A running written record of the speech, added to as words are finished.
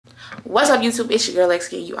What's up, YouTube? It's your girl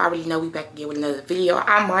Lexi. You already know we back again with another video.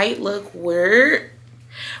 I might look weird,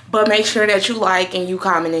 but make sure that you like and you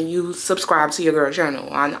comment and you subscribe to your girl channel.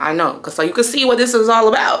 I know, because so you can see what this is all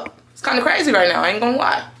about. It's kind of crazy right now, I ain't gonna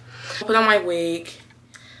lie. Put on my wig.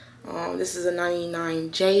 This is a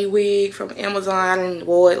 99J wig from Amazon. I done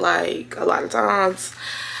wore it like a lot of times.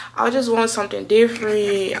 I just want something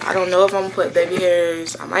different. I don't know if I'm gonna put baby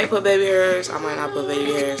hairs. I might put baby hairs. I might not put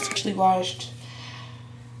baby hairs. Actually washed.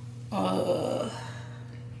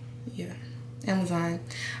 Yeah, Amazon.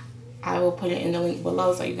 I will put it in the link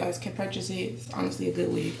below so you guys can purchase it. It's honestly a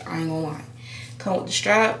good wig. I ain't gonna lie. Come with the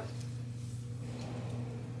strap.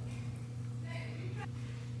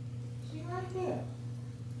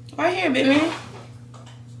 Right here, big man.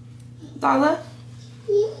 Lala.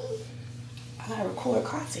 I gotta record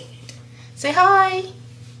content. Say hi.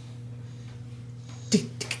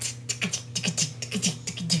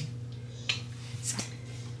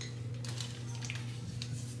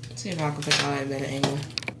 See if I can put y'all at a better angle.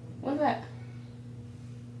 What's that?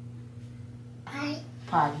 Potty.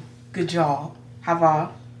 Potty. Good job. High five.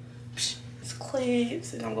 It's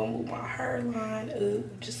clips, and I'm gonna move my hairline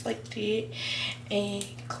up just like that, and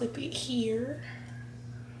clip it here.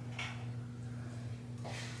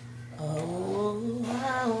 Oh,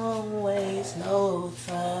 I won't waste no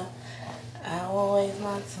time. I won't waste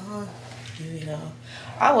my time. You know,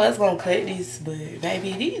 I was gonna cut this, but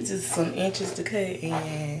baby, these is some inches to cut,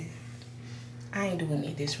 and I ain't doing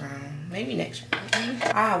it this round. Maybe next round.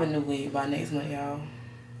 I have a new wig by next month, y'all.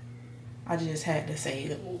 I just had to say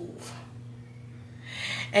the move.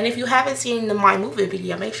 And if you haven't seen my movie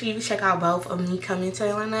video, make sure you check out both of me coming to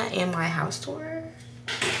Atlanta and my house tour.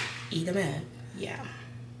 Eat them up. Yeah.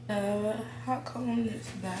 Hot comb this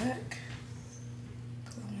back.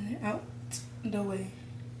 Combing it out the way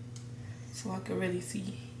so I can really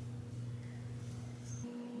see.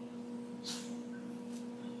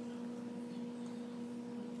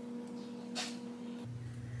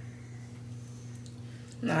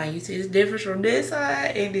 Now you see the difference from this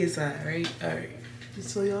side and this side, right? Alright.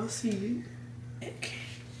 Just so y'all see it. Okay.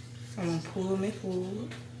 I'm gonna pull me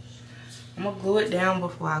forward. I'm gonna glue it down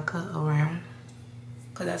before I cut around.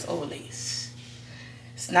 Cause that's old lace.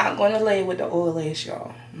 It's not gonna lay with the old lace,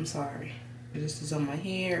 y'all. I'm sorry. This is on my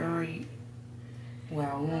hair, alright. Where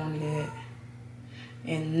I want it.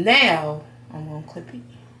 And now I'm gonna clip it.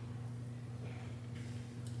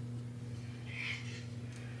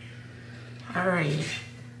 Alright.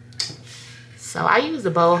 So I use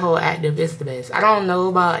the Boho Active. It's the best. I don't know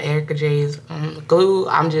about Erica J's glue.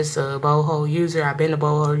 I'm just a Boho user. I've been a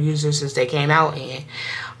Boho user since they came out, and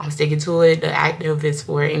I'm sticking to it. The Active is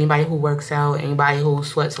for anybody who works out, anybody who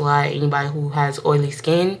sweats a lot, anybody who has oily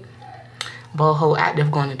skin. Boho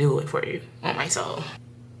Active gonna do it for you on my soul.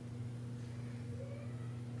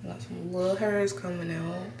 Got some little hairs coming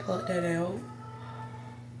out. Pluck that out.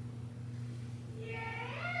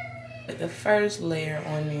 Put the first layer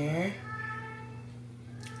on there.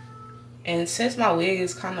 And since my wig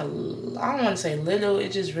is kind of, I don't want to say little,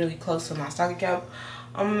 it's just really close to my stocking cap,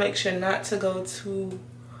 I'm going to make sure not to go too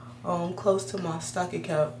close to my stocking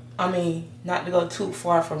cap. I mean, not to go too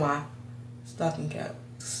far from my stocking cap.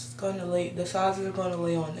 It's going to lay, the sizes are going to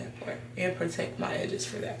lay on that part and protect my edges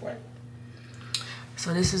for that part.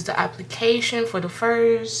 So this is the application for the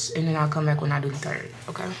first, and then I'll come back when I do the third,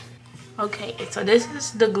 okay? Okay, so this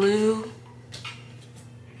is the glue.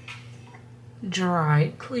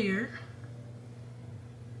 Dry, clear.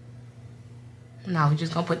 Now we're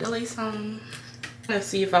just gonna put the lace on. Let's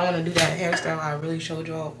see if I want to do that hairstyle I really showed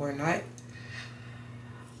y'all or not.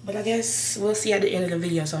 But I guess we'll see at the end of the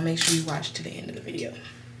video, so make sure you watch to the end of the video.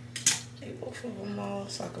 Take both of them off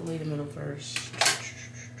so I can lay the middle first.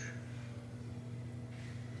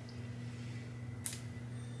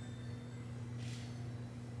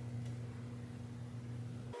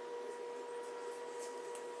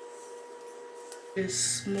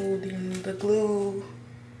 Just smoothing the glue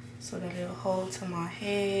so that it'll hold to my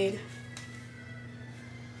head,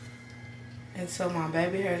 and so my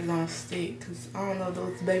baby hair is gonna stick, because I don't know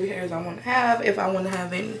those baby hairs I want to have, if I want to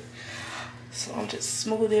have any. So I'm just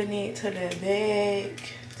smoothing it to the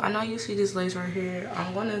back. I know you see this lace right here.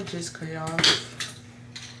 I'm gonna just cut it off.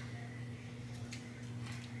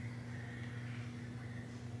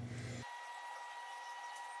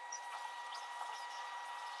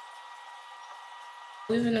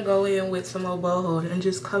 We're gonna go in with some more Boho and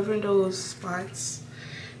just covering those spots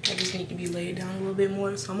that just need to be laid down a little bit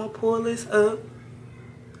more. So I'm gonna pull this up.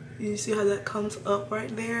 You see how that comes up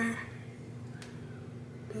right there?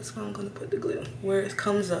 That's where I'm gonna put the glue, where it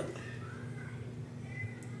comes up.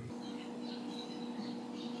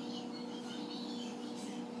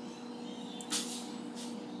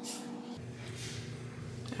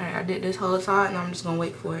 I did this whole side, and I'm just gonna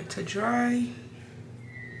wait for it to dry.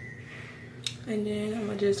 And then I'm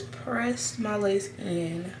gonna just press my lace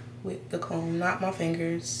in with the comb, not my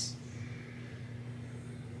fingers.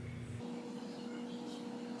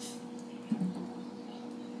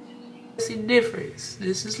 See the difference?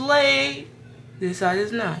 This is laid, this side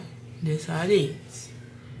is not. This side is.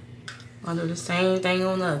 I'll do the same thing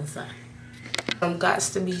on the other side. Got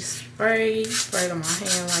to be sprayed on my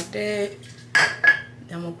hand like that.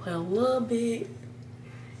 Then I'm gonna put a little bit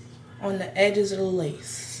on the edges of the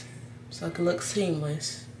lace so it can look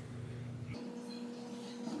seamless.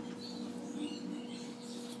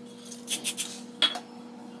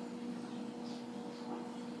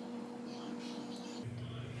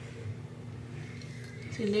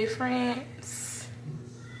 See the difference?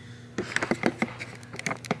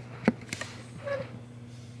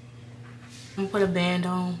 I'm gonna put a band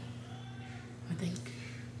on, I think.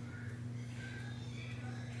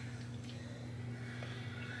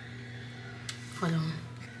 Hold on.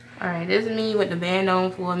 Alright, this is me with the band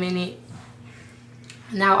on for a minute.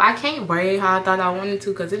 Now, I can't braid how I thought I wanted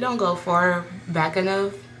to because it don't go far back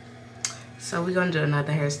enough. So we're gonna do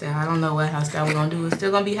another hairstyle. I don't know what hairstyle we're gonna do. It's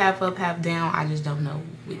still gonna be half up, half down. I just don't know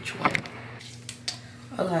which one.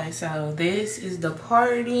 Okay, so this is the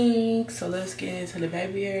parting. So let's get into the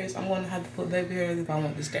baby hairs. I'm gonna have to put baby hairs if I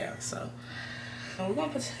want this down. So we're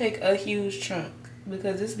gonna take a huge chunk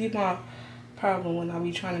because this be my problem when I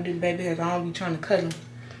be trying to do baby hairs. I don't be trying to cut them.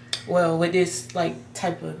 Well, with this like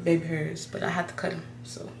type of baby hairs, but I have to cut them.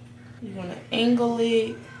 So you wanna angle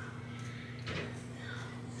it.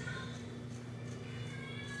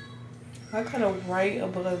 I cut it right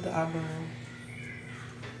above the eyebrow.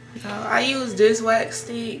 So I use this wax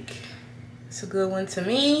stick. It's a good one to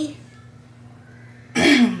me.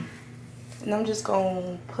 And I'm just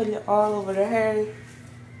gonna put it all over the hair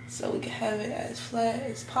so we can have it as flat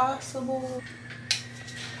as possible.